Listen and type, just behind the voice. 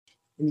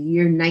in the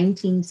year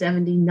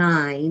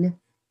 1979.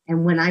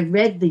 And when I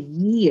read the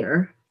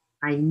year,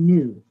 I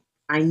knew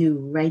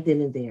right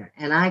then and there.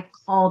 And I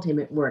called him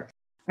at work.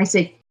 I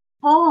said,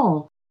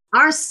 Paul,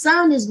 our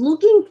son is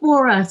looking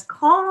for us.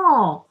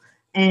 Call.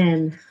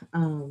 And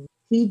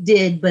he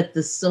did, but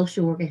the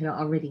social worker had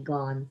already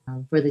gone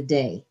for the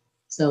day.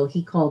 So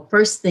he called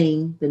first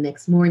thing the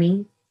next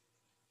morning,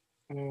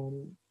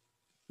 and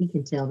he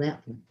can tell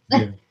that one.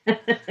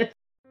 Yeah.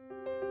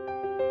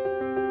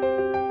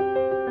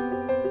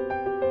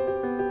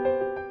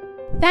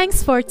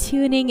 Thanks for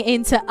tuning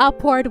into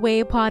Upward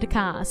Way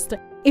Podcast.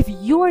 If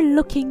you're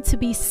looking to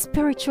be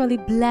spiritually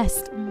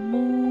blessed,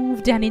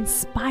 moved, and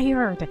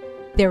inspired,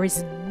 there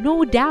is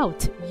no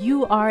doubt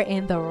you are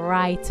in the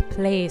right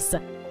place.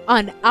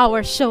 On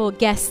our show,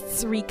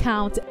 guests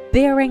recount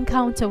their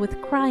encounter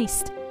with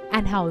Christ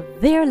and how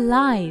their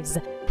lives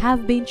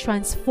have been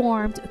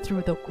transformed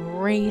through the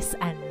grace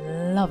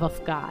and love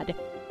of God.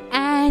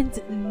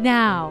 And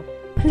now,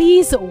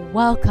 please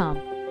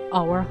welcome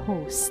our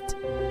host.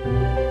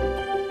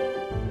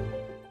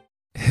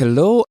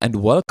 Hello and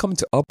welcome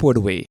to Upward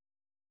Way.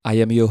 I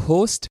am your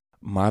host,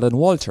 Marlon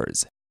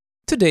Walters.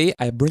 Today,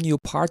 I bring you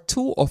part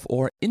 2 of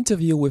our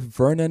interview with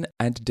Vernon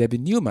and Debbie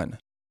Newman.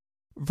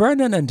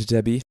 Vernon and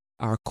Debbie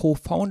are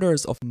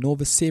co-founders of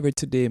Nova Savior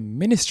Today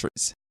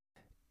Ministries.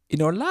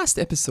 In our last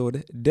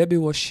episode, Debbie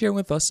was sharing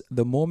with us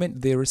the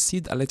moment they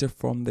received a letter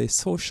from the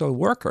social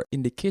worker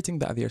indicating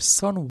that their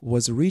son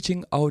was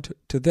reaching out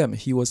to them.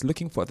 He was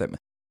looking for them.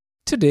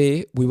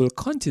 Today, we will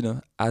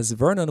continue as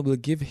Vernon will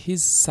give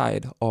his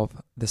side of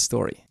the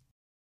story.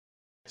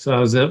 So I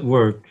was at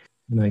work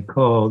and I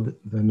called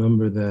the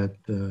number that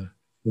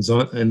was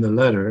in the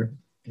letter,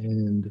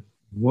 and a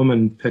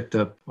woman picked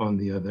up on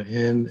the other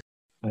end.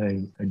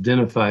 I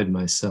identified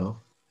myself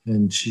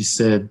and she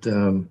said,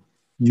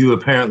 you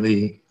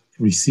apparently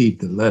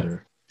received the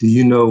letter. Do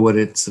you know what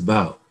it's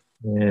about?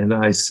 And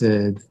I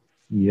said,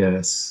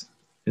 yes,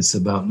 it's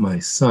about my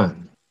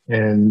son.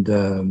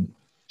 And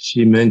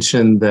she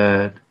mentioned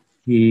that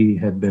he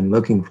had been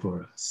looking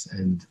for us.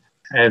 And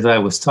as I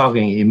was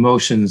talking,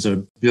 emotions are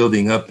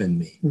building up in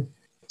me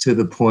to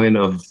the point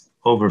of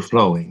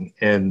overflowing.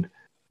 And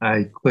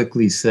I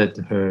quickly said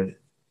to her,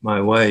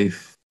 my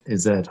wife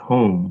is at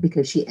home.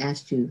 Because she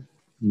asked you,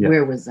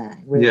 where was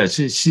I?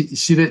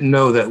 She didn't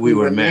know that we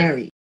were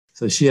married.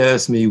 So she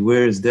asked me,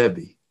 where's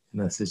Debbie?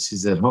 And I said,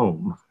 she's at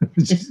home.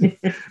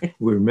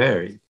 We're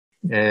married.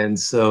 And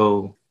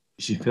so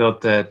she felt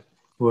that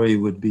Corey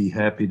would be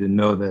happy to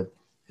know that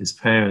his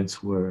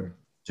parents were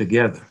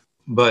together.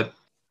 But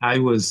I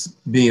was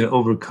being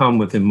overcome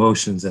with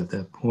emotions at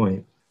that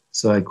point.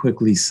 So I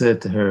quickly said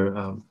to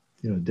her,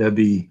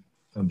 Debbie,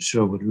 I'm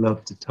sure would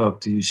love to talk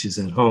to you. She's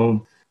at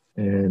home,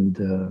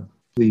 and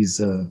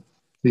please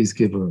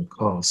give her a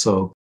call.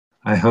 So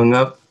I hung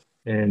up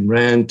and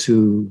ran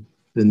to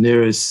the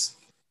nearest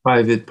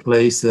private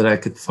place that I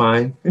could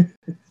find,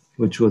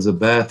 which was a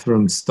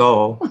bathroom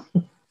stall.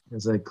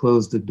 As I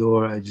closed the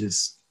door, I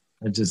just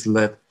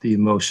let the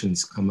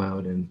emotions come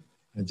out, and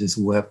I just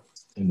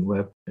wept and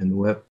wept and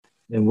wept.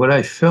 And what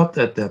I felt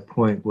at that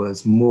point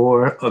was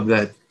more of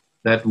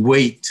that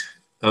weight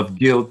of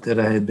guilt that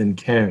I had been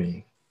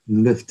carrying,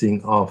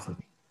 lifting off of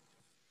me.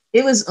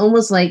 It was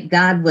almost like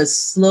God was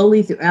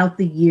slowly throughout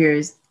the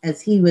years,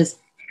 as he was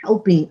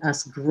helping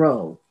us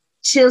grow,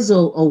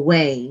 chisel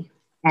away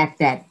at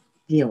that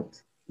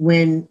guilt.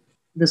 When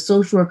the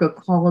social worker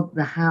called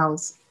the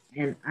house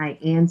and I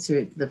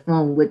answered the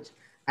phone, which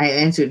I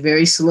answered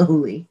very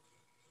slowly,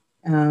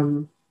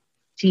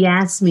 she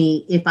asked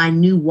me if I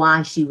knew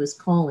why she was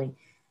calling.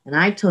 And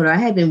I told her I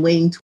had been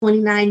waiting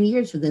 29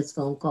 years for this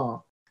phone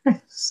call.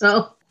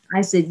 So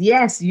I said,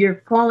 yes, you're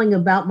calling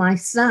about my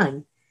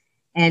son.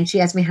 And she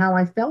asked me how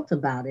I felt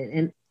about it.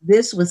 And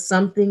this was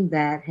something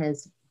that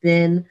has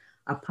been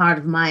a part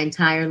of my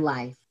entire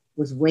life,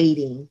 was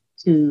waiting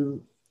to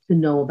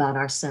know about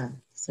our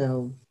son.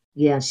 So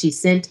yeah, she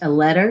sent a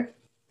letter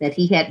that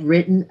he had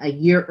written a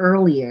year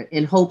earlier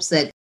in hopes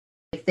that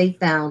if they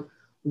found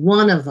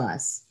one of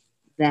us,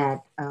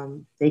 that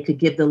they could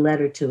give the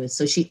letter to us.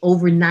 So she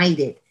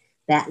overnighted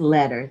that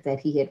letter that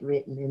he had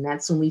written. And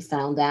that's when we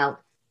found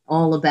out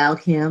all about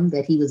him,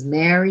 that he was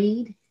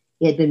married.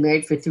 He had been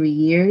married for 3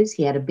 years.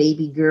 He had a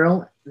baby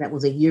girl that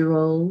was a year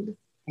old,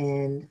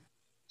 and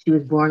she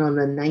was born on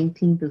the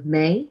 19th of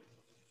May,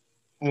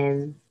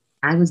 and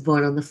I was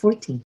born on the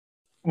 14th.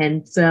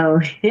 And so,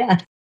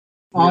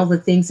 all the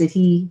things that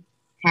he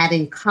had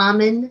in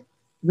common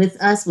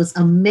with us was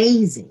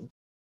amazing.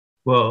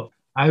 Well,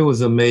 I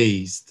was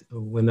amazed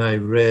when I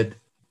read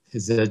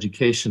his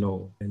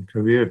educational and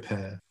career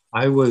path.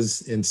 I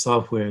was in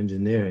software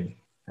engineering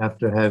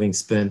after having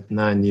spent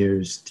 9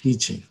 years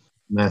teaching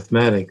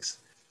mathematics.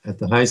 At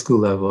the high school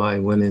level, I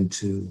went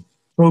into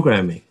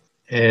programming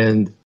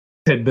and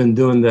had been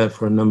doing that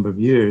for a number of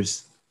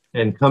years,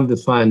 and come to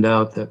find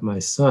out that my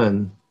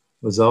son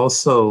was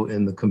also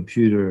in the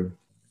computer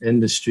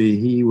industry.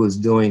 He was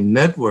doing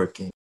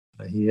networking.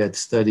 He had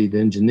studied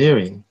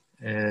engineering,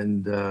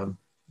 and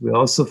we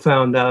also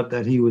found out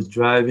that he was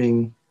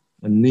driving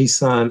a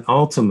Nissan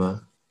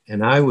Altima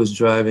and I was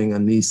driving a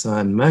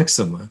Nissan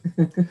Maxima.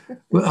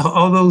 Well,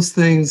 all those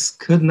things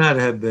could not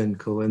have been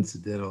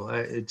coincidental.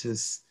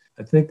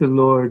 I think the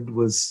Lord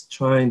was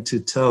trying to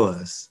tell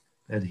us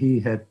that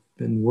he had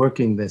been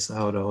working this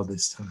out all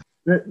this time.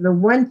 The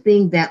one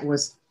thing that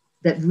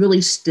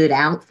really stood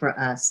out for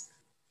us,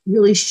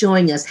 really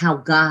showing us how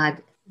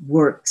God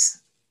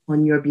works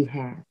on your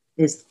behalf,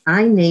 is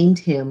I named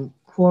him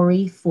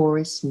Corey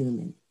Forrest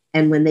Newman.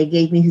 And when they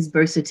gave me his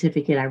birth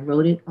certificate, I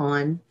wrote it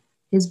on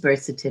his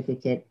birth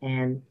certificate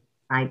and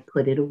I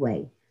put it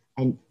away.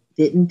 I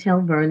didn't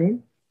tell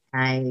Vernon.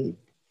 I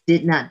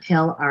did not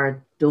tell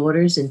our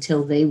daughters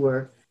until they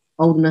were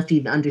old enough to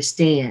even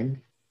understand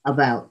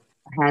about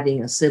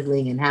having a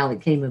sibling and how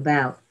it came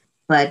about.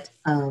 But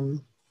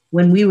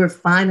when we were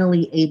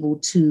finally able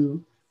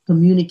to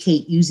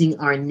communicate using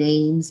our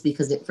names,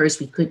 because at first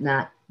we could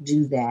not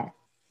do that,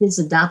 his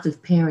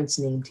adoptive parents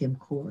named him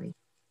Corey.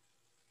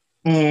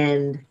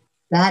 And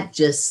that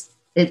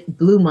it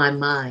blew my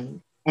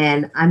mind.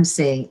 And I'm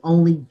saying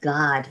only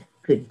God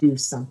could do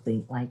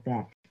something like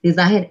that. Because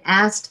I had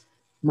asked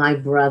my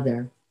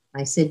brother,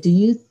 I said, do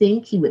you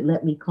think he would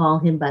let me call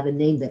him by the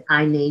name that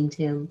I named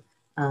him?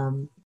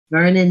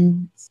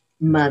 Vernon's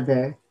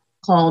mother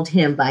called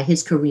him by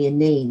his Korean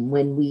name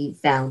when we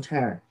found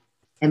her.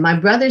 And my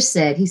brother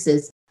said, he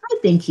says, I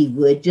think he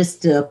would,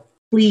 just to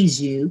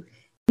please you.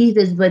 He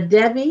says, but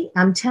Debbie,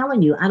 I'm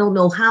telling you, I don't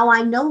know how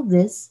I know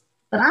this,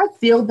 but I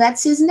feel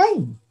that's his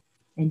name.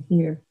 And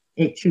here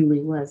it truly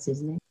was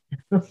his name.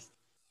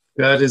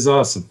 God is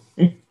awesome.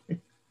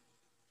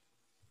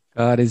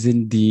 God is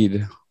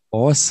indeed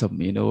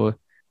awesome. You know,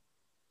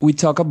 we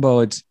talk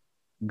about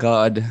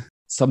God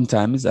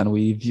sometimes and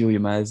we view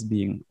him as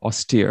being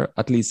austere,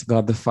 at least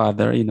God the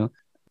Father, you know,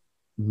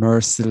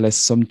 merciless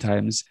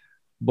sometimes.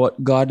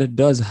 But God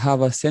does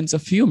have a sense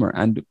of humor.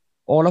 And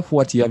all of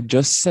what you have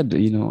just said,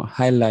 you know,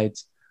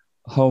 highlights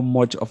how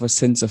much of a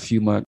sense of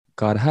humor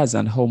God has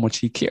and how much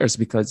he cares,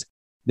 because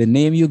the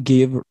name you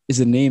gave is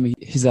a name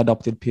his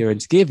adopted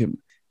parents gave him.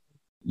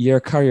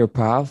 Your career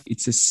path,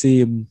 it's the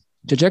same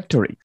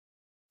trajectory,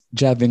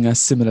 driving a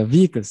similar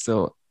vehicle.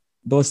 So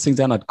those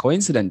things are not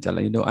coincidental,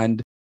 you know,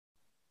 and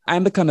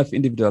I'm the kind of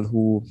individual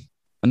who,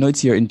 I know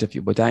it's your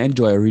interview, but I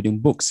enjoy reading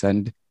books.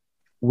 And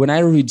when I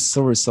read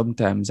stories,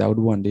 sometimes I would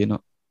wonder, you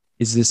know,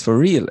 is this for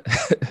real?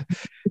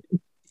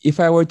 If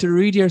I were to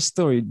read your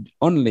story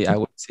only, I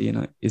would say, you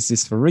know, is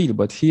this for real?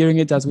 But hearing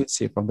it, as we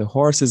say, from the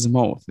horse's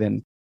mouth,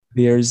 then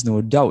there is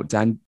no doubt.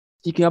 And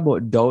speaking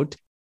about doubt,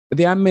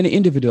 there are many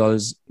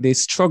individuals, they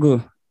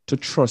struggle to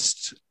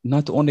trust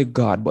not only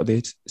God, but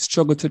they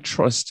struggle to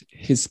trust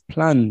his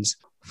plans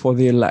for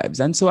their lives.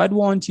 And so I'd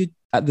want you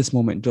at this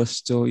moment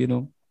just to, you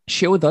know,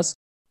 share with us,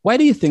 why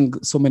do you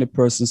think so many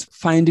persons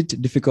find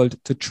it difficult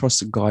to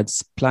trust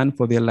God's plan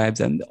for their lives?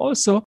 And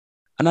also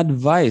an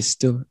advice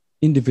to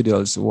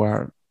individuals who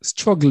are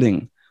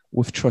struggling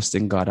with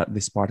trusting God at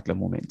this particular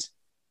moment.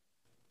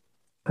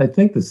 I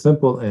think the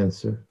simple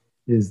answer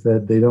is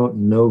that they don't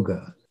know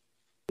God.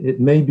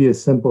 It may be a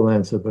simple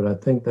answer, but I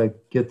think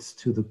that gets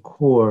to the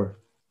core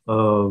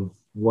of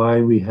why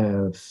we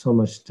have so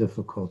much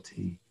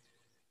difficulty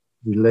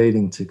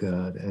relating to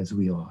God as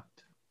we ought,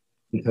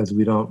 because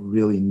we don't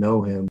really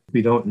know him. If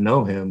we don't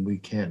know him, we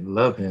can't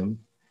love him.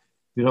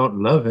 If we don't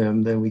love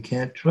him, then we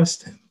can't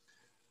trust him.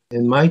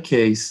 In my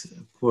case,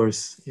 of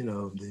course, you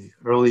know, the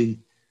early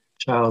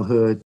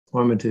childhood,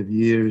 formative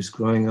years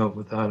growing up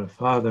without a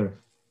father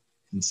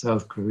in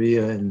South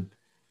Korea, and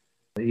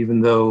even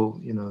though,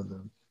 you know,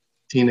 the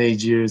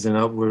teenage years and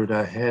upward,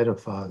 I had a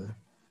father,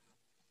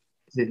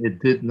 it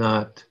did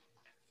not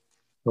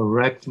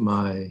correct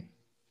my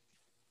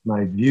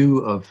view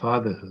of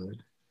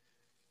fatherhood.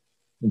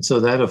 And so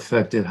that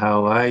affected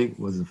how I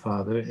was a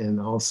father and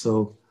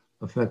also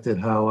affected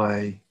how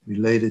I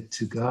related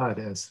to God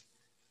as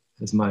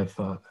my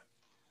father.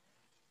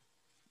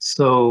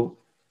 So,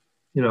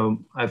 you know,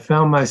 I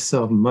found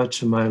myself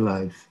much of my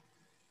life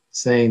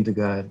saying to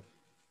God,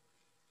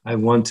 I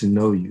want to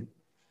know you.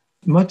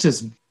 Much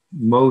as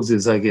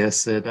Moses, I guess,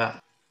 said,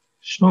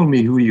 show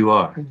me who you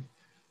are.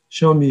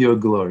 Show me your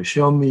glory.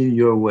 Show me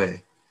your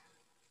way.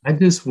 I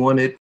just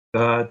wanted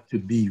God to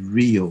be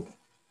real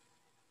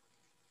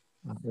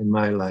in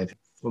my life.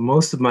 For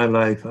most of my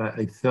life,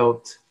 I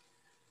felt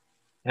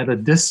at a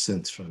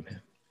distance from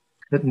him,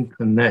 couldn't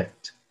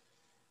connect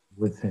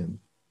with him.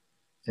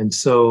 And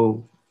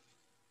so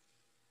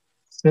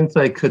since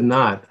I could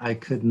not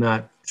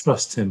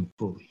trust him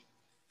fully,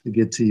 to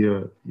get to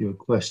your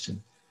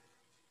question.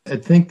 I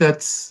think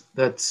that's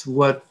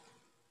what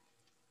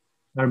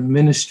our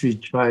ministry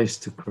tries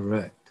to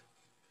correct,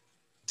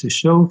 to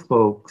show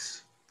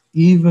folks,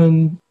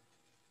 even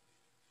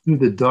through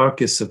the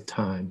darkest of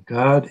time,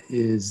 God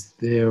is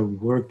there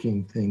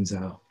working things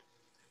out.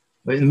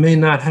 But it may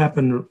not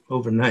happen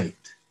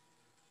overnight.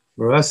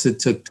 For us, it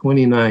took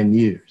 29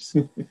 years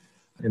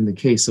in the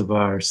case of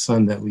our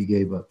son that we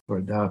gave up for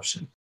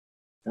adoption.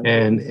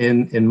 And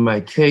in my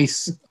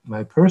case,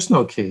 my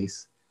personal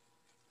case,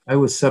 I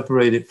was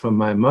separated from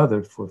my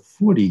mother for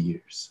 40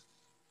 years.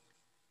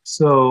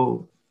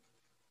 So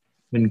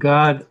when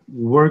God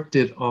worked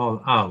it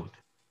all out,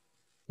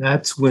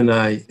 that's when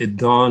it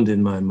dawned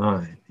in my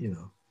mind,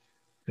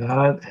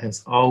 God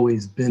has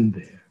always been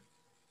there.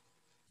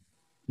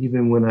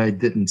 Even when I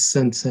didn't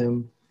sense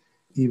him,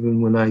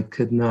 even when I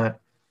could not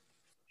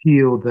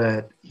feel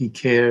that he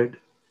cared,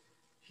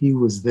 he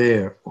was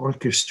there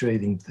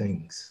orchestrating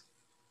things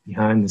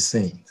behind the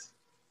scenes.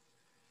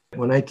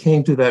 When I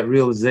came to that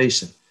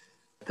realization,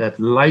 that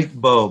light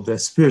bulb, that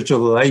spiritual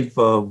light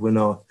bulb went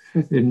off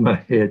in my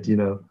head,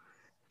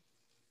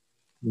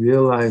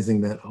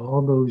 realizing that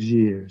all those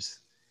years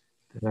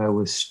that I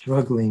was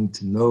struggling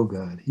to know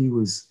God, he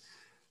was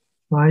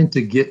trying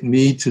to get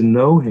me to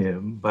know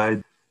him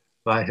by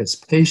his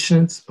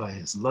patience, by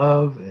his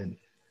love and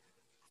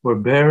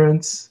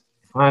forbearance,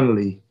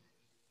 finally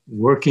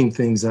working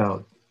things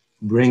out,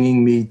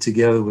 bringing me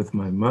together with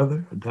my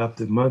mother,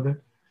 adopted mother,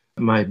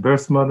 my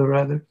birth mother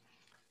rather,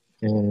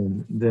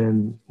 and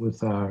then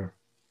with our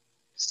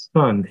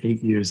son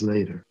 8 years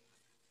later.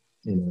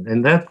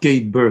 And that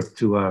gave birth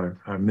to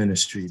our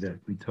ministry that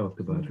we talked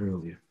about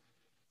earlier.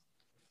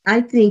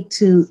 I think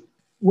too,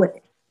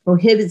 what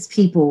prohibits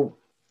people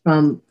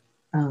from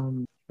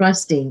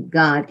trusting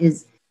God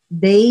is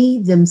they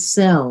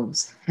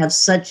themselves have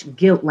such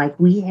guilt like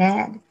we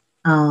had.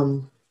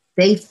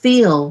 They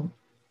feel,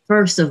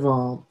 first of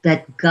all,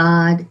 that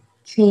God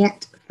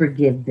can't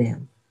forgive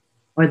them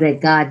or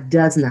that God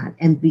does not.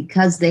 And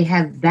because they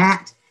have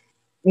that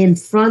in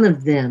front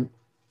of them,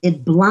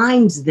 it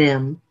blinds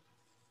them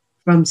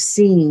from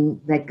seeing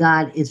that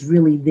God is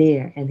really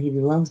there and he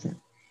loves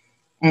them.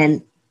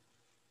 And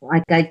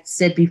like I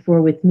said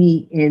before with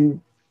me,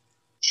 in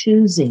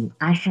choosing,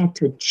 I had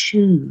to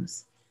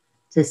choose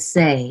to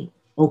say,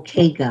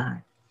 okay,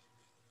 God,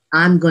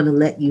 I'm going to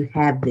let you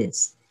have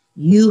this.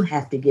 You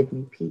have to give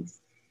me peace.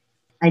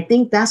 I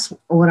think that's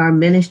what our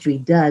ministry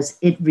does.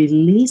 It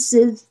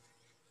releases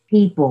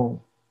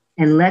people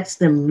and lets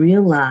them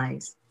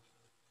realize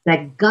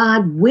that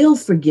God will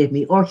forgive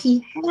me, or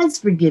he has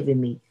forgiven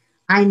me.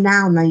 I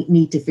now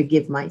need to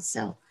forgive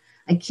myself.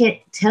 I can't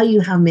tell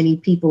you how many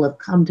people have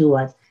come to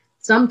us,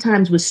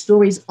 sometimes with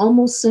stories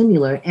almost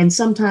similar, and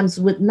sometimes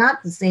with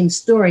not the same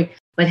story,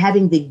 but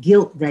having the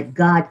guilt that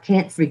God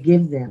can't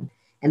forgive them.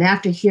 And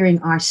after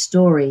hearing our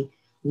story,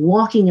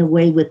 walking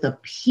away with a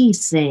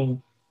peace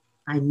saying,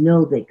 I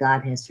know that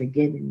God has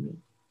forgiven me.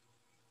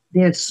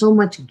 There's so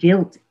much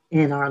guilt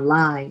in our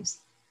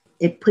lives.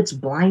 It puts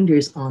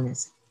blinders on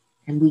us,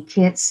 and we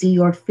can't see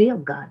or feel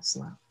God's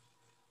love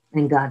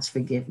and God's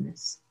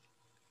forgiveness.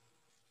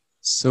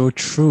 So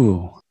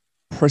true.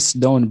 Pressed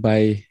down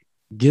by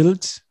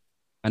guilt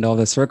and all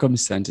the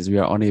circumstances we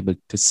are unable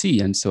to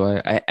see. And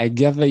so I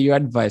gather your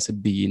advice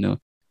would be,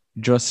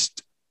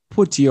 just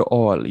put your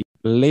all,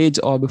 lay it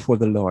all before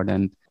the Lord,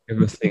 and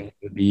everything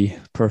will be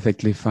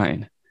perfectly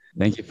fine.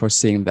 Thank you for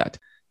saying that.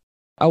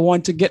 I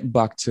want to get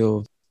back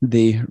to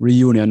the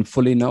reunion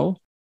fully now.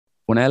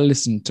 When I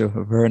listen to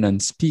Vernon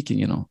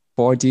speaking,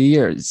 40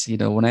 years,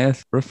 when I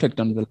reflect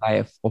on the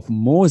life of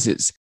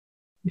Moses,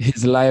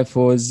 his life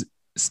was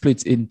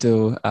split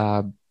into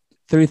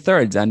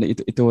 3/3, and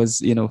it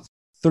was,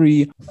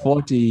 3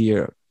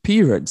 40-year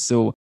periods.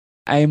 So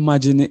I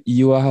imagine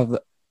you have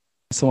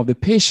some of the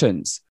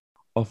patience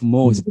of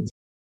Moses.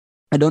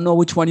 I don't know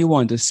which one you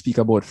want to speak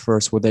about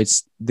first, whether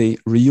it's the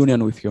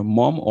reunion with your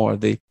mom or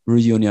the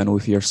reunion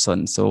with your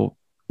son. So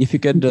if you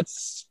could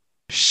just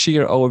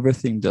share how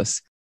everything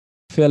just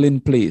fell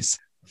in place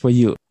for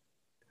you.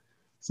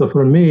 So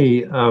for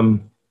me,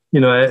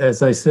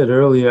 as I said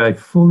earlier, I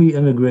fully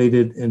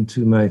integrated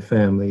into my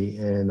family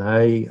and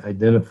I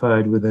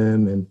identified with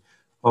them. And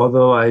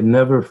although I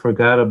never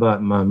forgot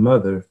about my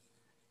mother,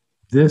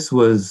 this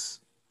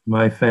was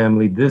my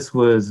family. This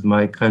was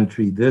my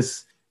country.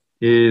 This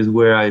is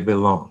where I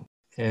belong.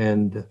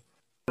 And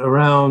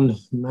around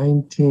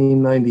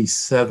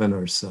 1997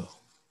 or so,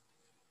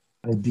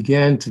 I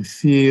began to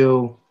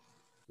feel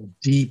a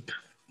deep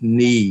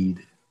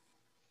need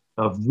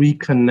of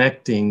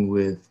reconnecting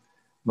with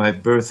my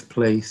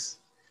birthplace,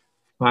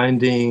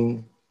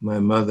 finding my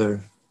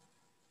mother,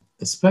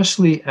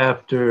 especially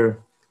after,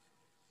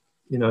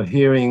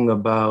 hearing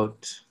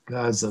about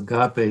God's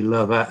agape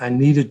love. I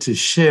needed to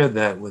share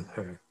that with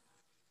her.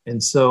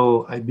 And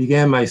so I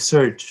began my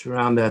search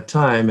around that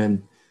time,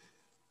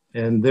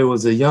 and there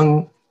was a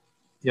young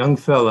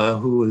fella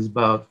who was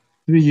about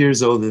 3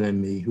 years older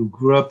than me, who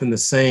grew up in the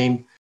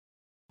same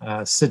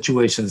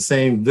situation, the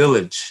same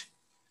village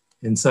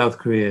in South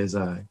Korea as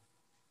I.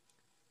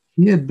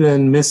 He had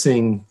been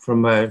missing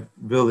from my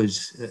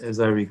village, as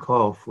I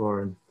recall,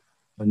 for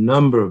a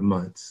number of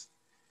months.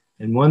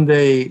 And one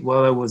day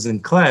while I was in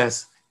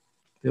class,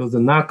 there was a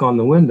knock on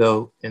the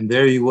window, and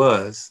there he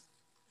was.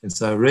 And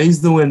so I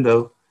raised the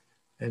window,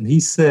 and he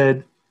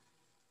said,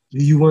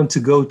 "Do you want to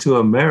go to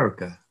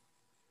America?"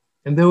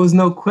 And there was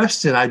no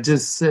question. I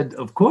just said,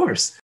 "Of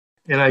course."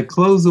 And I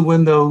closed the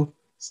window,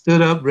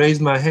 stood up,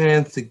 raised my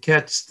hand to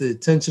catch the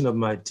attention of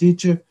my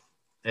teacher.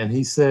 And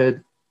he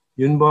said,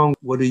 "Yunbong,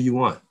 what do you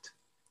want?"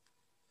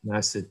 And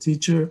I said,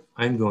 "Teacher,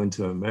 I'm going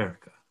to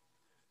America."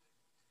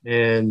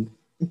 And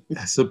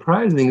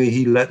surprisingly,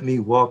 he let me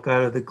walk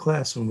out of the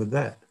classroom with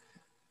that.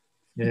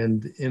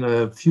 And in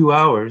a few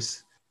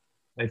hours,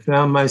 I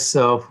found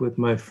myself with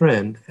my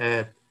friend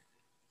at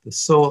the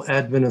Seoul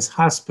Adventist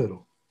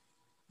Hospital.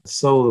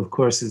 Seoul, of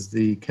course, is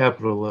the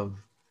capital of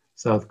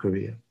South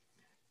Korea.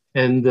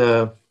 And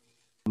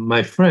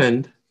my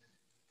friend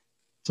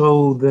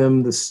told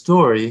them the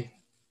story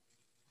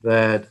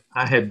that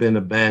I had been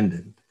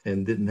abandoned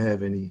and didn't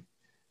have any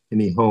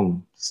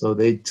home. So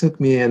they took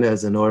me in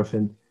as an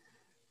orphan.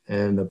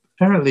 And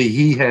apparently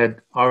he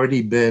had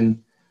already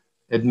been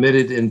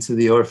admitted into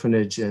the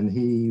orphanage and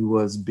he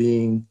was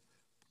being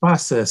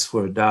processed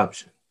for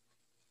adoption.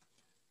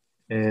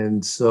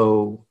 And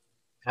so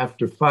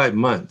after 5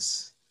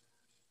 months,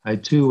 I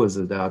too was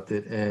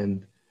adopted,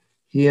 and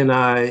he and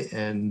I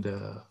and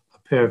a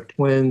pair of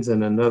twins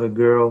and another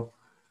girl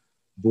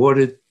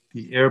boarded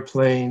the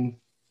airplane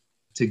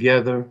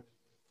together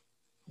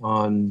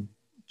on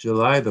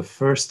July the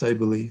 1st, I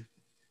believe,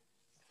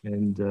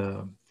 and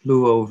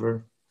flew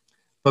over.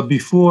 But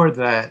before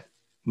that,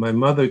 my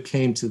mother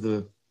came to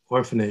the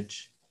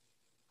orphanage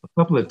a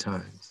couple of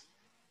times.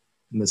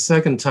 And the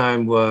second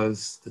time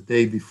was the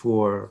day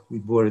before we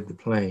boarded the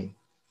plane.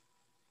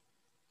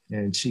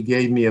 And she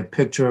gave me a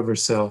picture of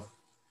herself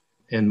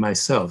and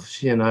myself.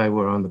 She and I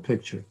were on the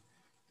picture.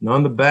 And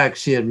on the back,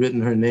 she had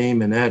written her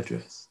name and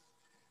address.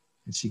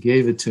 And she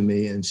gave it to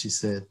me and she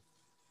said,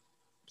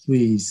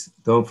 "Please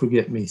don't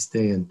forget me,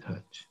 stay in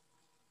touch."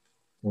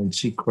 And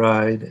she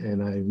cried,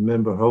 and I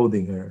remember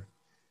holding her.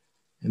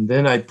 And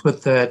then I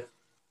put that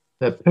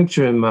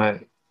picture in my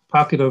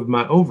pocket of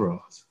my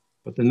overalls.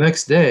 But the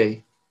next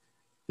day,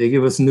 they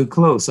give us new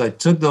clothes. So I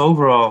took the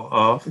overall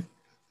off,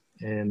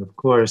 and of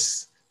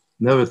course,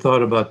 never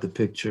thought about the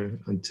picture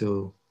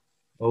until,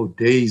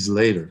 days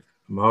later.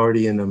 I'm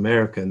already in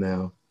America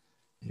now.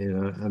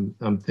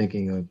 I'm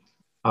thinking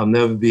I'll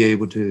never be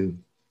able to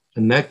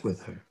connect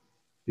with her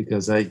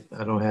because I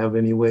don't have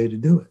any way to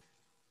do it.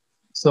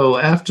 So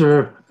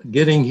after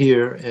getting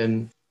here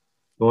and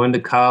going to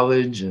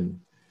college and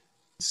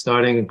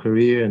starting a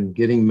career and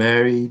getting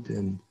married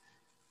and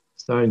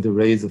starting to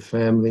raise a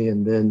family,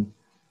 and then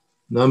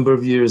a number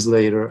of years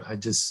later, I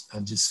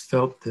just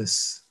felt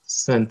this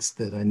sense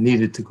that I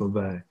needed to go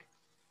back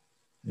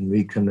and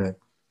reconnect.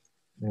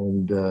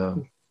 And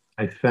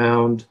I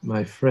found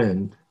my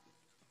friend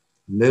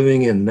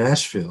living in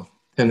Nashville,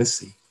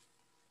 Tennessee.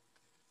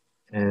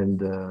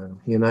 And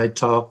he and I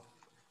talked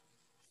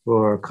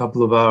for a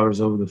couple of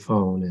hours over the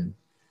phone. And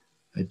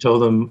I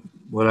told him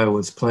what I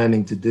was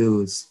planning to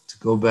do is to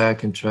go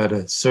back and try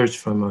to search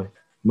for my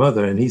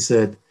mother. And he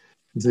said,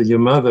 "Your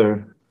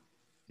mother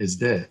is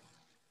dead."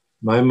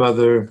 My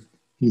mother,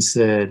 he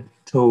said,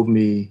 told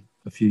me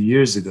a few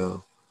years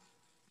ago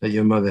that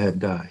your mother had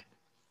died.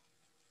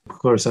 Of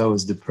course, I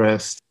was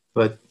depressed,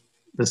 but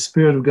the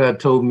Spirit of God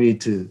told me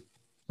to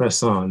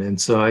press on. And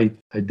so I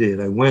did.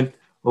 I went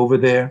over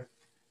there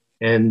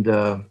and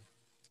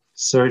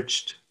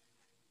searched,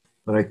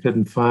 but I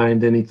couldn't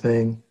find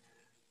anything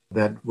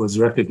that was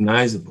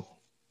recognizable.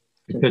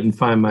 I couldn't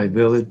find my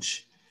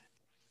village.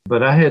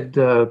 But I had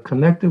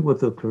connected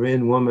with a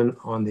Korean woman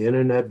on the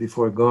internet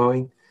before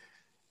going,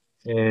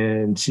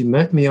 and she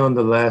met me on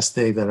the last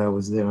day that I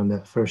was there on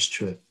that first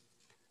trip.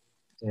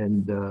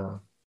 And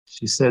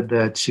she said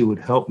that she would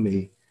help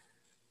me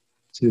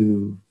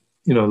to,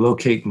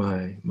 locate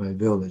my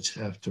village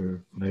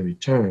after my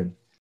return.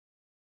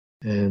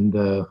 And,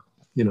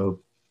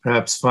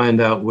 perhaps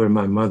find out where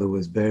my mother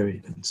was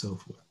buried and so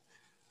forth.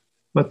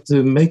 But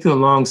to make a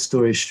long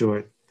story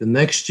short, the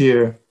next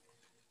year,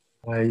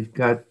 I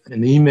got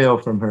an email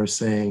from her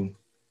saying,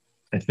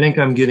 "I think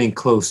I'm getting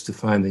close to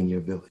finding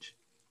your village."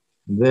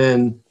 And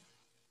then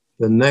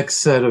the next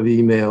set of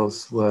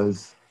emails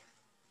was,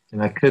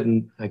 and I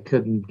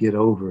couldn't get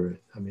over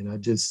it. I mean, I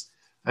just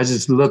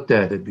looked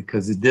at it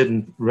because it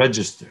didn't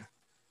register.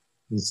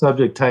 The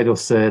subject title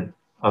said,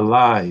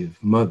 "Alive,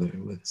 Mother,"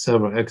 with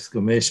several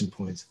exclamation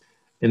points.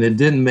 And it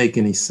didn't make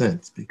any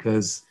sense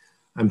because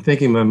I'm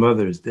thinking my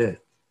mother is dead.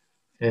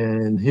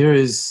 And here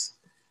is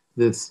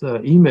this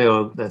email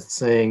that's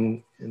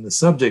saying in the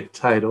subject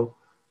title,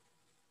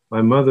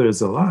 "My mother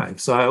is alive."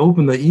 So I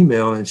opened the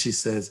email and she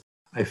says,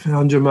 "I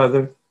found your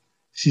mother.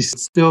 She's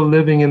still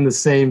living in the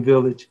same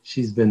village.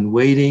 She's been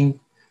waiting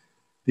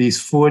these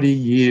 40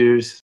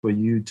 years for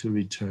you to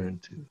return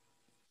to."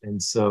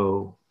 And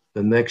so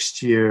the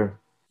next year,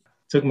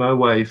 took my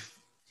wife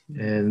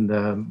and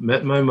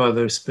met my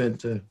mother,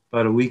 spent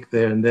about a week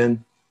there, and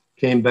then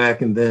came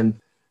back. And then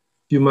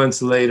a few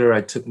months later,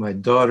 I took my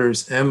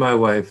daughters and my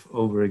wife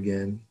over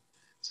again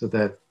so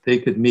that they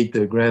could meet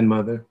their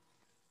grandmother.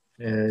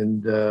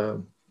 And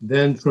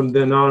then from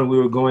then on, we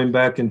were going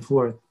back and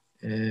forth.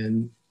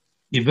 And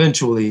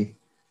eventually,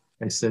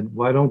 I said,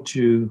 why don't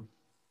you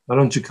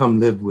come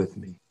live with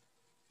me,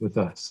 with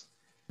us?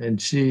 And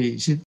she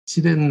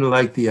didn't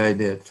like the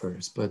idea at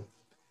first, but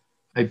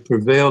I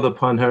prevailed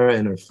upon her,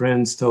 and her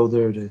friends told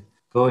her to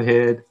go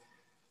ahead.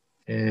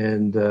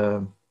 And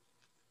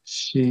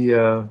she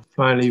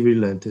finally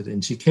relented,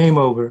 and she came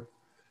over.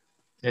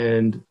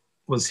 And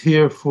was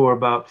here for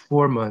about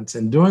 4 months.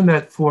 And during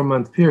that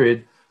 4-month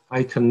period,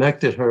 I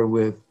connected her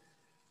with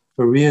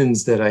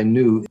Koreans that I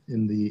knew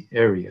in the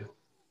area.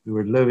 We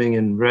were living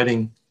in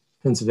Reading,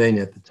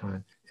 Pennsylvania at the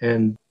time.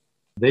 And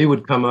they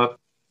would come up,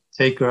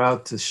 take her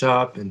out to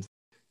shop, and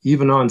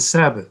even on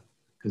Sabbath,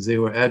 because they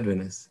were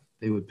Adventists,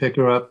 they would pick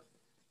her up,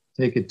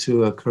 take it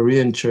to a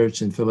Korean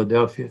church in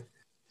Philadelphia.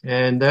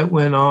 And that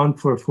went on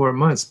for 4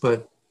 months,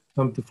 but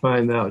come to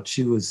find out,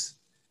 she was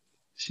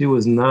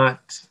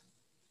not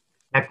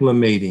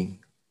acclimating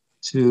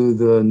to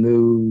the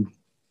new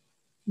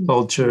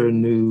culture,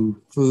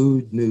 new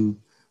food, new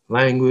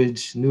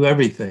language, new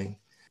everything.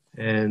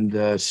 And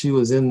she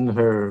was in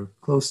her,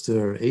 close to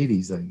her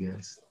 80s, I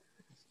guess.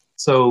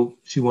 So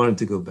she wanted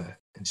to go back,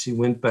 and she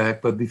went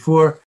back. But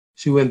before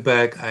she went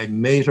back, I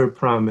made her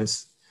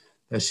promise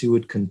that she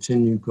would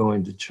continue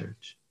going to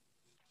church.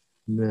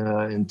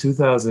 In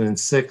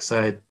 2006,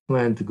 I had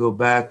planned to go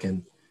back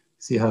and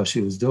see how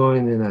she was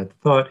doing. And I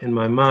thought in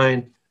my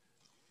mind,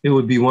 it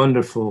would be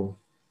wonderful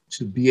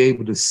to be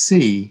able to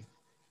see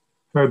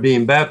her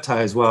being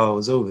baptized while I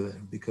was over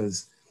there,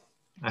 because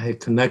I had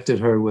connected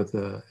her with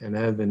an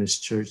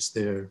Adventist church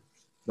there,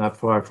 not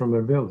far from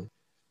her village.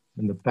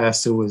 And the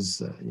pastor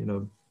was,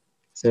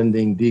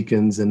 sending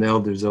deacons and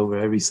elders over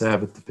every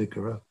Sabbath to pick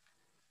her up.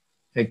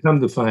 And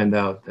come to find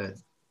out that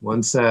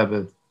one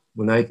Sabbath,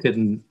 when I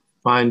couldn't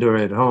find her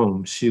at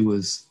home, she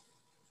was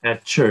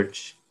at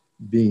church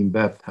being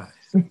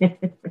baptized.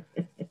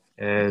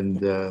 And,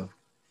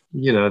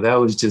 that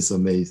was just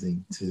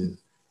amazing to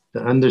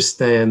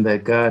understand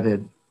that God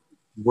had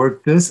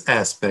worked this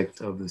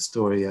aspect of the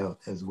story out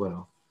as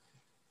well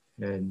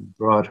and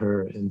brought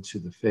her into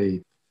the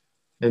faith.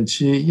 And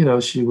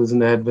she was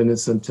an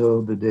Adventist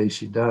until the day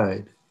she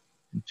died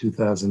in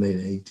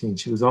 2018.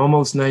 She was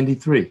almost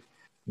 93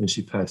 when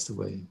she passed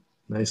away.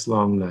 Nice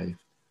long life.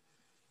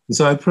 And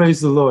so I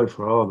praise the Lord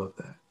for all of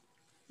that.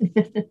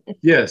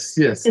 Yes,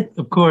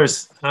 of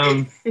course.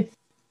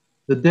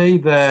 The day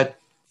that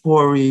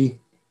Corey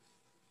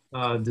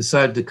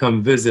decided to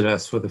come visit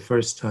us for the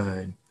first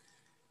time,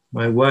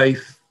 my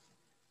wife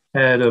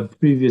had a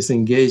previous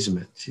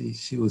engagement.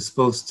 She was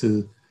supposed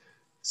to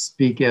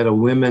speak at a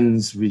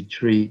women's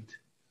retreat.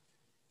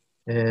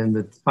 And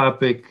the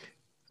topic,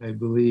 I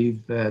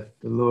believe, that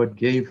the Lord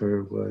gave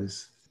her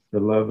was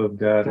the love of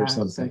God or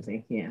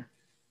something. Yeah.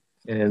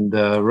 And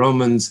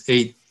Romans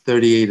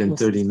 8:38 and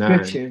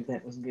 39. Scripture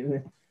that was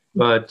good.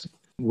 But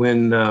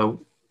when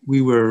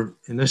we were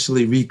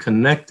initially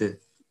reconnected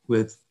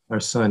with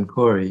our son,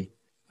 Corey,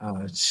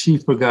 she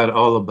forgot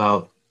all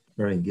about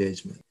her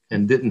engagement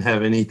and didn't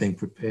have anything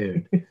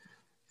prepared.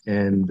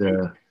 And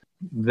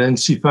then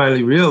she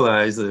finally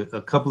realized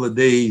a couple of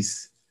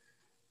days,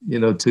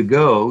 to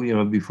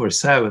go, before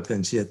Sabbath,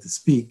 and she had to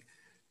speak.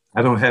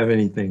 I don't have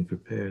anything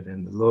prepared.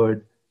 And the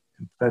Lord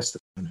impressed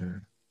on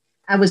her.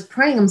 I was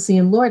praying, I'm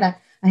saying, Lord, I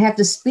have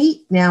to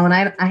speak now, and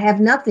I have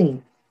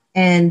nothing.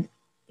 And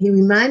he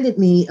reminded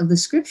me of the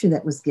scripture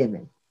that was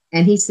given.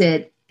 And he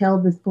said, tell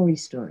the Corey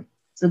story.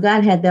 So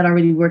God had that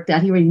already worked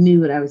out. He already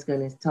knew what I was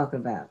going to talk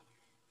about,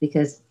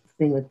 because the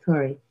thing with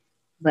Corey.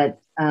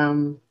 But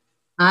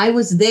I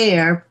was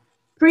there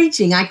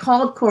preaching. I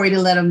called Corey to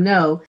let him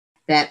know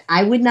that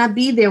I would not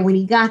be there when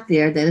he got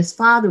there, that his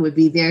father would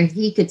be there.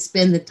 He could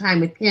spend the time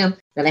with him,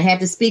 that I had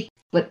to speak.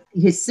 But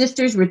his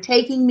sisters were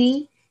taking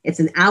me. It's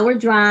an hour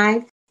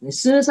drive. And as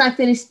soon as I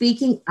finished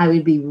speaking, I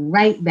would be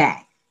right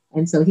back.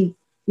 And so he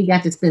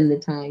got to spend the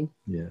time.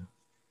 Yeah.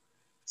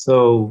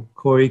 So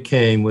Corey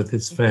came with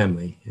his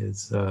family,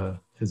 his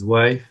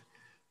wife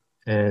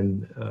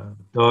and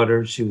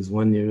daughter. She was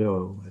 1 year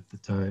old at the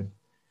time.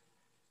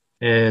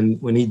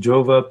 And when he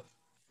drove up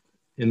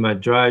in my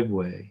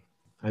driveway,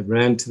 I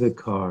ran to the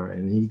car,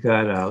 and he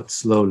got out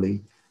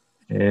slowly,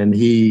 and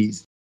he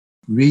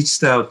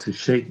reached out to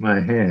shake my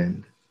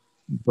hand,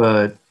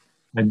 but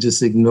I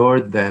just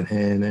ignored that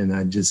hand, and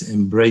I just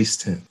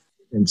embraced him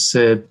and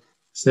said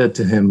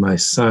to him, my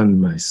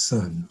son, my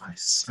son, my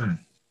son.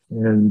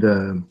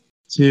 And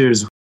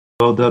tears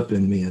welled up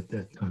in me at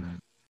that time.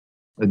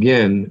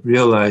 Again,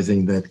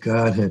 realizing that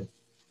God had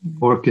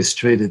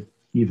orchestrated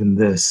even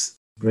this,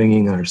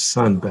 bringing our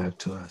son back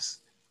to us.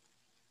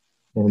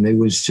 And it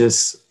was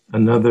just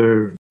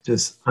another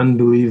just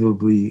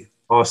unbelievably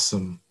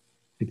awesome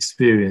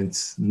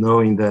experience,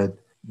 knowing that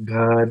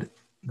God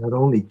not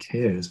only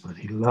cares, but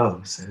he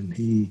loves, and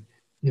he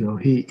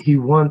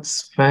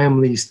wants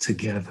families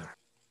together.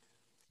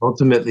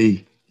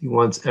 Ultimately, he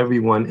wants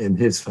everyone in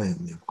his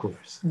family, of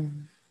course.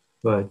 Mm-hmm.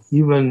 But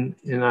even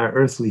in our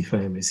earthly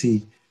families,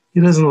 he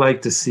doesn't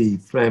like to see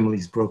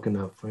families broken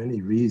up for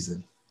any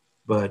reason.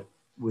 But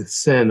with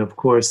sin, of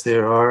course,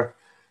 there are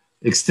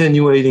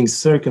extenuating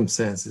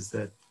circumstances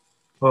that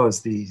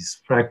cause these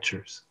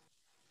fractures.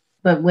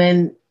 But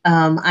when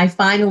I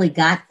finally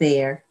got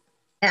there,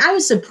 and I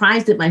was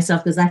surprised at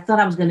myself, because I thought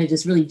I was going to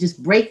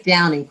just break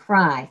down and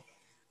cry.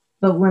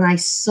 But when I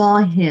saw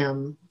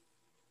him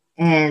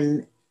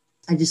and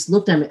I just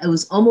looked at him, it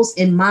was almost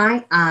in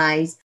my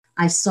eyes,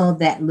 I saw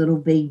that little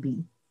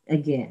baby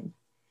again.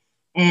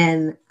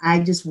 And I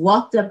just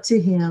walked up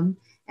to him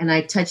And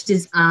I touched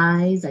his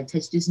eyes, I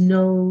touched his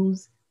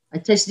nose, I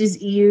touched his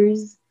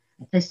ears,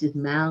 I touched his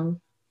mouth,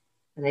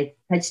 and I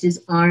touched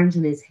his arms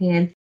and his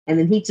hand. And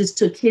then he just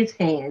took his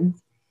hands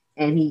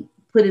and he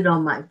put it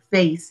on my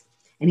face.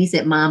 And he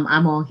said, Mom,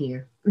 I'm all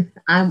here.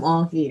 I'm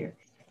all here.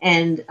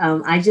 And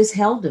I just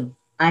held him.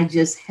 I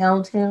just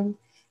held him.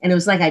 And it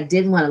was like I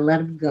didn't want to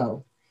let him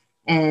go.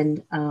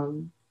 And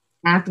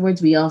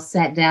afterwards, we all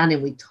sat down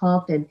and we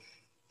talked. And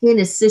he and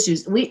his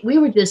sisters, we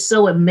were just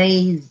so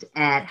amazed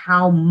at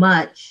how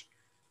much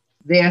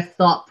their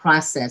thought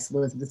process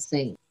was the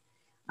same.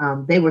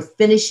 They were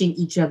finishing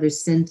each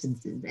other's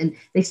sentences. And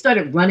they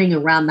started running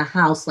around the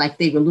house like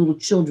they were little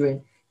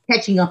children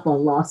catching up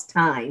on lost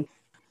time.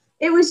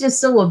 It was just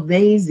so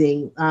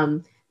amazing.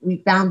 We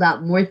found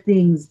out more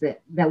things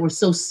that were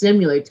so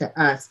similar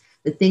to us,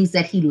 the things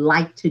that he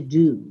liked to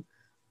do.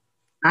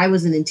 I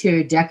was an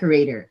interior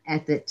decorator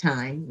at that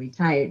time,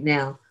 retired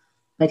now,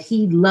 but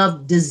he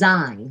loved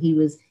design. He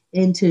was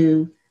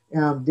into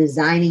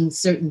designing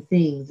certain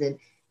things, and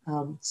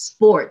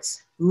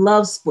sports,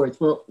 love sports.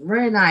 Well,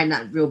 Ray and I are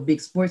not real big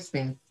sports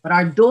fans, but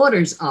our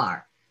daughters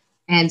are.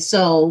 And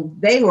so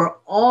they were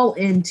all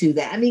into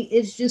that. I mean,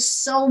 it's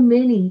just so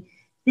many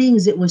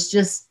things. It was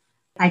just,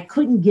 I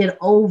couldn't get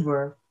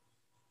over.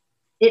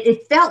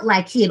 It felt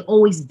like he had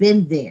always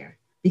been there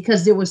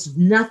because there was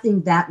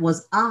nothing that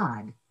was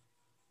odd.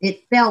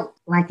 It felt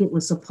like it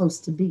was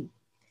supposed to be.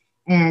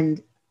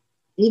 And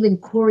even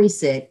Corey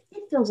said,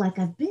 it feels like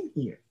I've been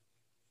here.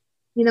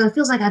 You know, it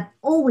feels like I've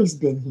always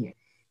been here.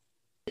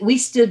 We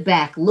stood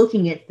back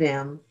looking at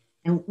them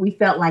and we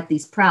felt like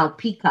these proud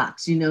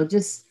peacocks, you know,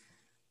 just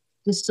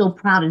so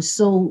proud and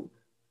so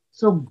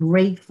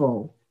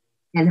grateful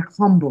and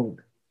humbled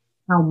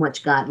how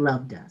much God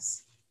loved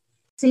us.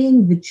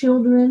 Seeing the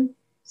children,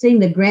 seeing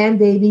the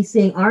grandbaby,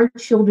 seeing our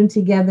children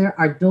together,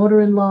 our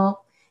daughter-in-law,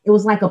 it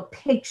was like a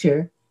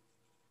picture.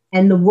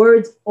 And the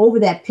words over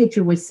that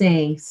picture were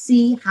saying,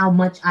 see how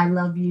much I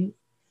love you.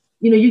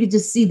 You know, you could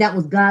just see that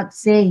was God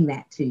saying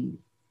that to you.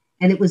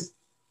 And it was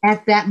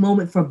at that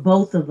moment for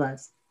both of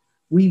us,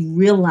 we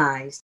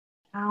realized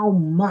how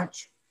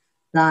much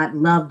God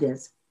loved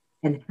us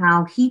and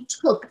how he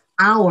took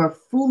our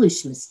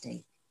foolish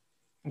mistake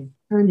and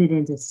turned it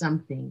into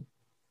something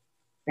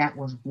that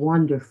was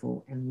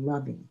wonderful and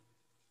loving.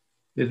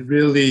 It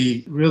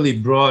really, really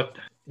brought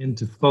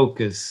into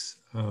focus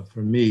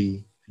for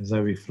me as I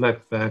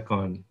reflect back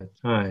on that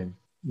time,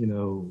 you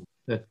know,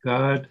 that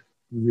God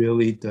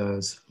really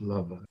does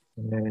love us.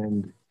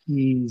 And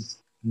he's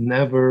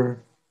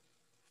never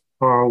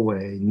far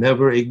away,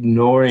 never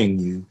ignoring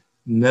you,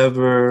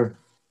 never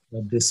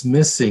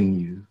dismissing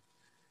you.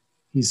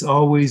 He's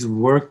always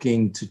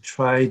working to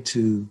try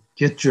to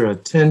get your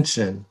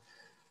attention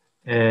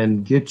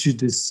and get you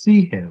to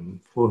see him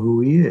for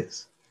who he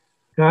is.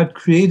 God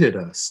created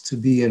us to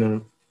be in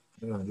a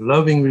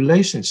loving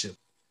relationship.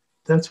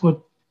 That's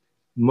what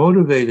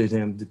motivated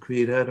him to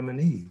create Adam and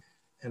Eve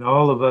and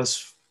all of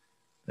us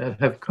that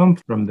have come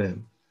from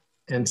them.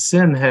 And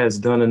sin has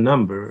done a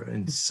number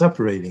in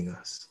separating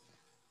us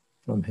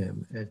from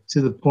him, and to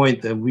the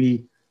point that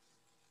we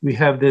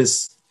have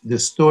this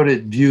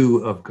distorted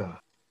view of God.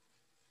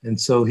 And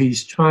so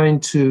he's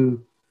trying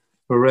to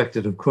correct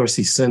it. Of course,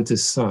 he sent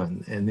his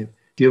son and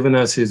given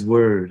us his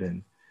word.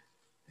 And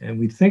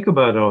we think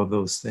about all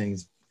those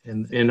things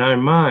in our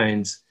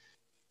minds,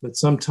 but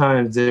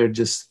sometimes they're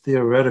just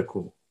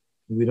theoretical.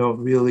 We don't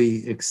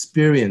really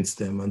experience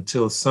them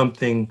until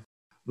something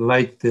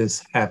like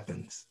this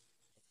happens.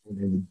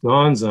 And it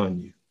dawns on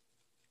you,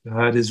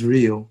 God is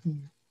real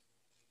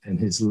and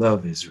his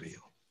love is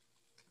real.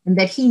 And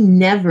that he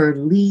never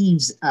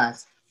leaves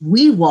us.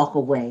 We walk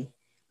away,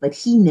 but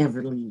he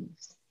never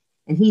leaves.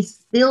 And he's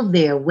still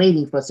there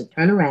waiting for us to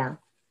turn around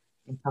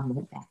and come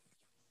right back.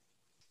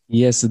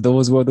 Yes,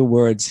 those were the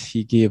words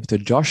he gave to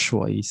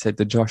Joshua. He said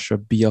to Joshua,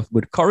 be of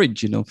good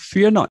courage,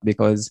 fear not,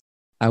 because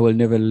I will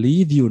never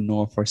leave you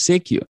nor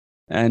forsake you.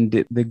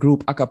 And the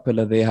group a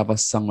cappella, they have a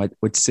song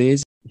which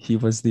says, he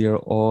was there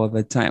all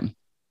the time.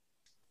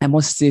 I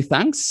must say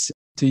thanks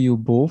to you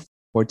both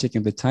for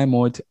taking the time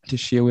out to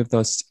share with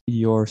us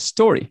your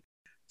story.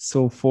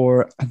 So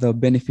for the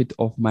benefit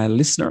of my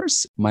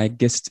listeners, my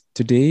guests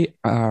today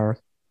are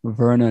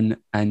Vernon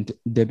and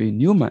Debbie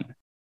Newman,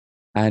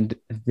 and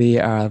they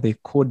are the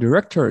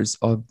co-directors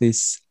of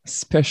this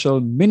special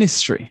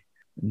ministry,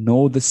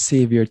 Know the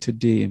Savior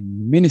Today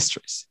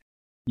Ministries.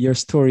 Your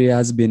story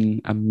has been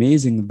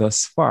amazing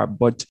thus far,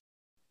 but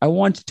I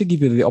want to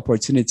give you the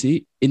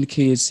opportunity in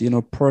case,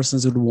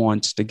 persons would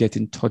want to get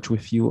in touch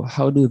with you.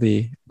 How do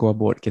they go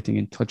about getting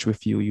in touch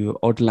with you? You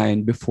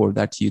outlined before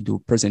that you do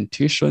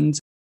presentations,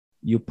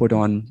 you put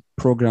on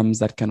programs,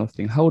 that kind of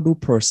thing. How do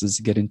persons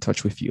get in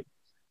touch with you?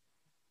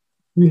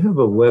 We have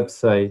a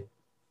website.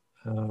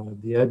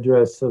 The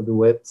address of the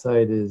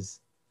website is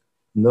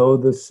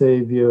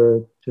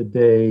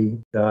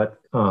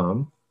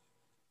knowthesaviortoday.com.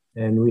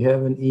 And we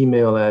have an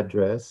email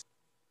address,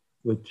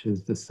 which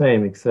is the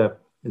same,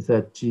 except it's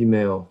at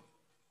Gmail,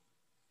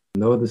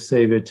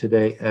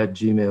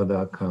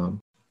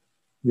 knowthesaviortoday@gmail.com.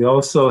 We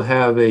also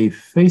have a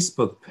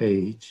Facebook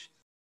page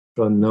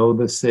from Know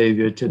the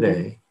Savior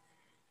Today.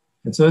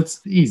 And so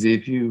it's easy.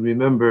 If you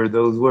remember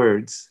those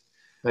words,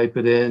 type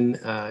it in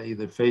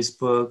either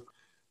Facebook,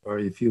 or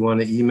if you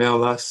want to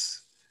email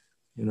us,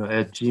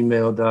 at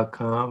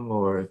gmail.com,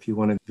 or if you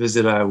want to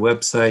visit our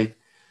website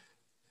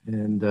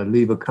and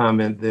leave a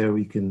comment there,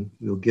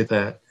 we'll get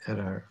that at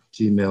our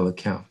Gmail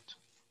account.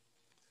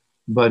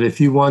 But if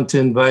you want to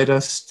invite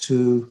us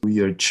to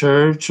your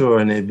church or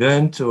an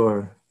event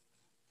or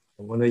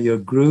one of your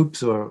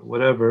groups or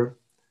whatever,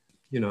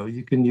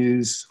 you can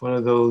use one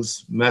of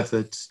those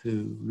methods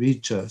to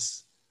reach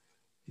us,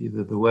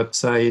 either the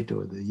website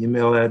or the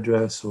email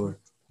address or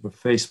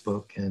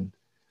Facebook, and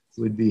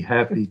we'd be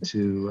happy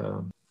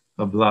to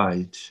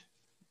oblige.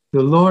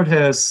 The Lord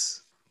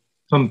has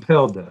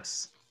compelled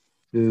us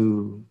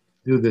to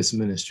do this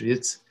ministry.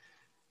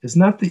 It's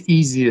not the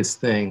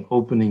easiest thing,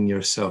 opening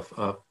yourself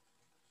up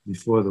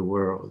before the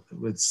world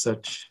with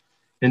such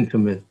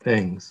intimate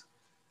things.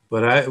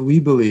 But we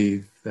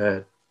believe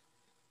that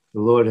the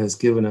Lord has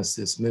given us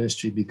this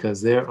ministry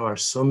because there are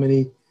so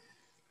many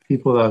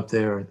people out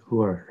there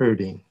who are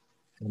hurting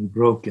and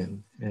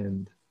broken.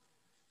 And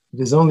it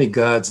is only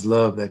God's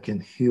love that can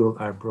heal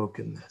our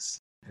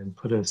brokenness and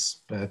put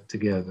us back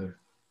together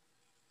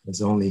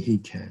as only He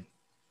can.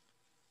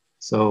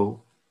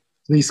 So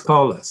please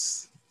call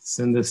us,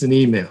 send us an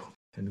email,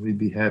 and we'd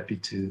be happy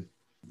to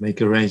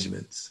make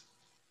arrangements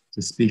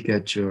to speak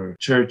at your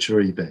church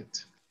or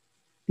event.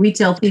 We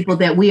tell people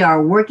that we are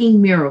a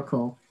working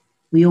miracle.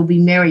 We will be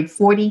married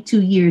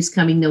 42 years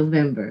coming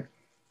November,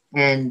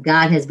 and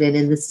God has been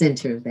in the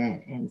center of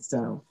that. And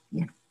so,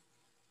 yeah.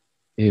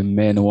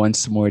 Amen.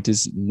 Once more, it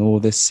is Know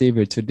the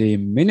Savior Today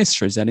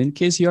Ministries. And in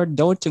case you're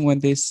doubting when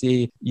they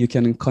say you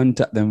can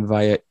contact them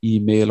via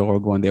email or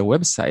go on their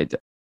website,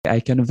 I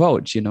can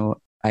vouch.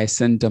 I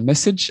sent a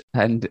message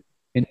and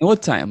in no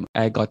time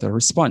I got a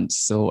response.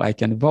 So I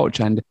can vouch.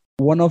 And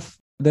one of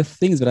the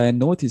things that I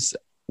notice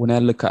when I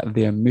look at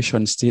their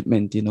mission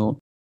statement,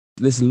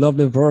 this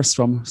lovely verse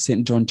from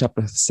St. John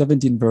chapter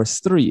 17, verse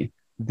 3,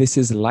 this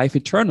is life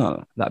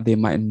eternal, that they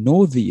might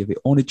know thee, the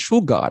only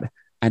true God,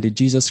 and the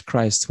Jesus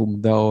Christ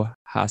whom thou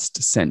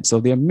hast sent. So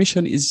their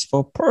mission is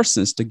for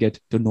persons to get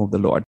to know the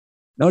Lord.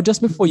 Now,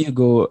 just before you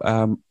go,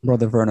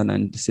 Brother Vernon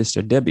and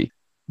Sister Debbie,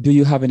 do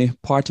you have any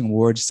parting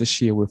words to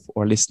share with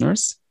our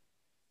listeners?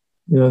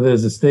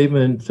 There's a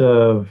statement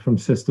from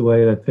Sister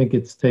White. I think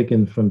it's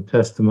taken from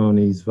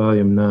Testimonies,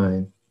 Volume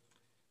 9.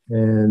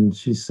 And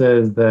she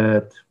says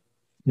that,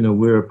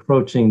 we're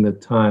approaching the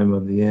time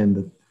of the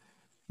end.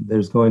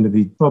 There's going to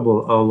be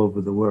trouble all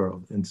over the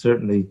world. And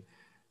certainly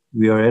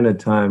we are in a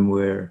time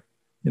where,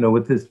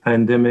 with this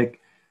pandemic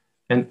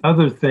and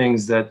other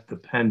things that the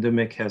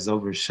pandemic has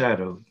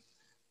overshadowed,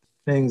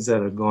 things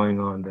that are going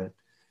on that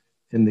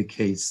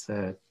indicates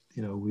that,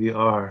 we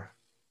are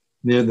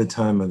near the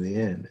time of the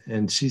end.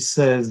 And she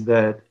says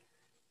that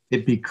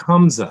it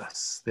becomes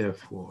us,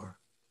 therefore,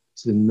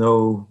 to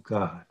know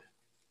God.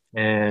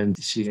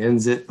 And she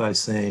ends it by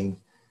saying,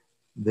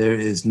 there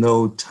is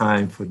no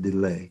time for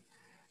delay.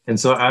 And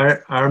so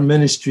our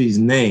ministry's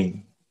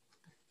name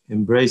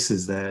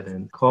embraces that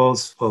and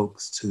calls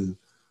folks to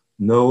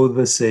know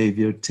the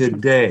Savior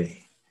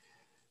today.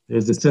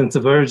 There's a sense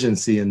of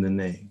urgency in the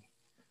name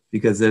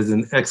because there's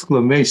an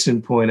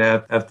exclamation point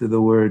after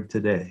the word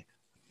today,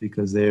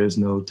 because there is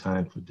no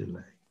time for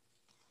delay.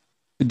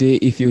 Today,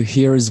 if you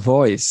hear His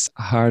voice,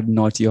 harden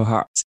not your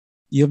heart.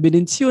 You've been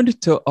in tune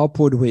to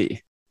Upward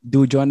Way.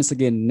 Do join us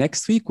again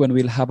next week when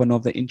we'll have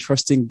another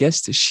interesting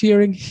guest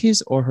sharing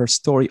his or her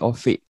story of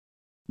faith.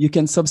 You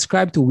can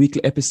subscribe to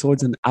weekly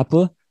episodes on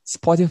Apple,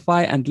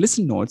 Spotify, and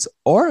Listen Notes,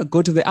 or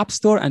go to the App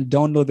Store and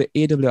download the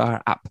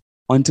AWR app.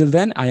 Until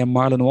then, I am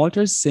Marlon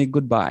Walters saying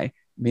goodbye.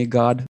 May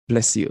God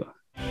bless you.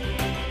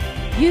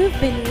 You've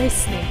been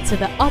listening to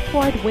the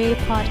Upward Way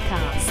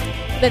podcast,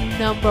 the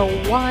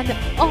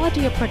 #1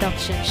 audio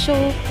production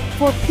show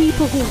for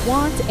people who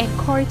want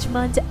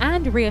encouragement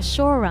and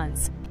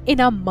reassurance in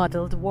a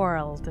muddled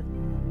world.